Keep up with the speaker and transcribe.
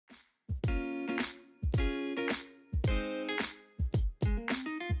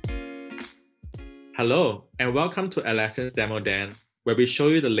Hello, and welcome to Atlassian's Demo Den, where we show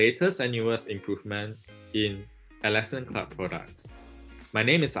you the latest and newest improvement in Atlassian Cloud products. My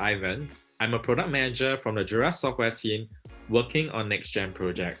name is Ivan. I'm a product manager from the Jira software team working on next-gen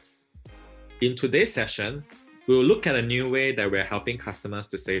projects. In today's session, we will look at a new way that we're helping customers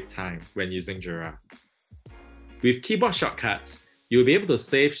to save time when using Jira. With keyboard shortcuts, you'll be able to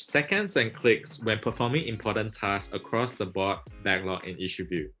save seconds and clicks when performing important tasks across the board, backlog, and issue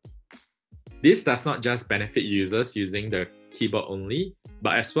view. This does not just benefit users using the keyboard only,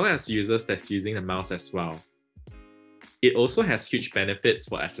 but as well as users that's using the mouse as well. It also has huge benefits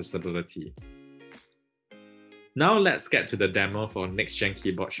for accessibility. Now let's get to the demo for next-gen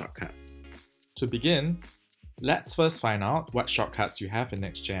keyboard shortcuts. To begin, let's first find out what shortcuts you have in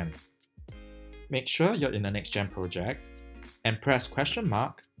next-gen. Make sure you're in a next-gen project and press question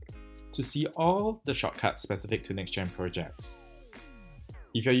mark to see all the shortcuts specific to next-gen projects.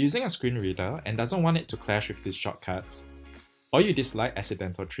 If you're using a screen reader and doesn't want it to clash with these shortcuts, or you dislike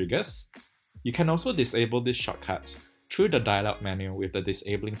accidental triggers, you can also disable these shortcuts through the dialog menu with the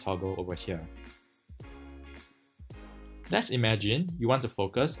disabling toggle over here. Let's imagine you want to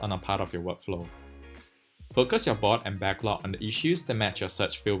focus on a part of your workflow. Focus your board and backlog on the issues that match your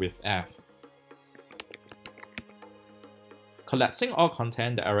search field with F. Collapsing all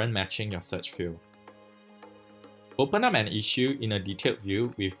content that aren't matching your search field. Open up an issue in a detailed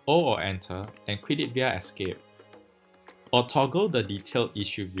view with O or Enter and quit it via Escape. Or toggle the detailed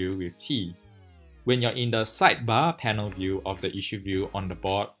issue view with T when you're in the sidebar panel view of the issue view on the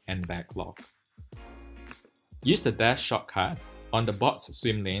board and backlog. Use the dash shortcut on the board's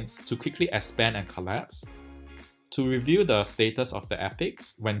swim lanes to quickly expand and collapse, to review the status of the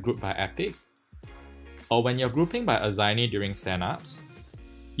epics when grouped by epic, or when you're grouping by assignee during stand-ups.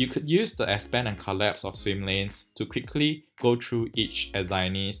 You could use the expand and collapse of swim lanes to quickly go through each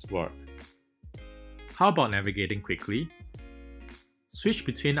assignee's work. How about navigating quickly? Switch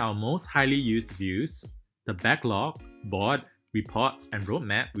between our most highly used views, the backlog, board, reports, and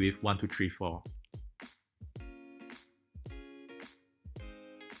roadmap with 1, 2, 3, 4.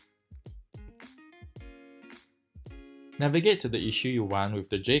 Navigate to the issue you want with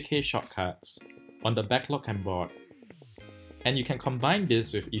the JK shortcuts on the backlog and board. And you can combine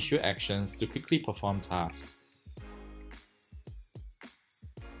this with issue actions to quickly perform tasks.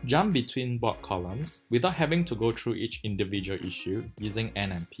 Jump between board columns without having to go through each individual issue using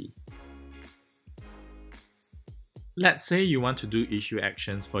N and P. Let's say you want to do issue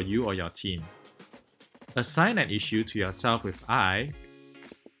actions for you or your team. Assign an issue to yourself with I,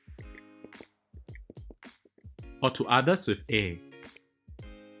 or to others with A.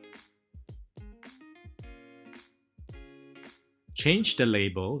 Change the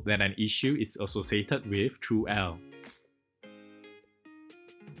label that an issue is associated with through L.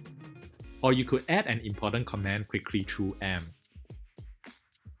 Or you could add an important command quickly through M.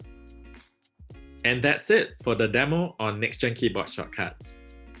 And that's it for the demo on next-gen keyboard shortcuts.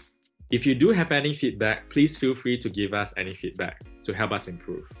 If you do have any feedback, please feel free to give us any feedback to help us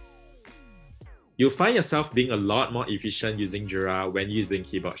improve. You'll find yourself being a lot more efficient using Jira when using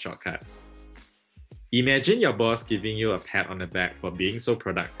keyboard shortcuts. Imagine your boss giving you a pat on the back for being so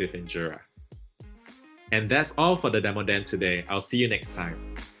productive in Jira. And that's all for the Demo Den today. I'll see you next time.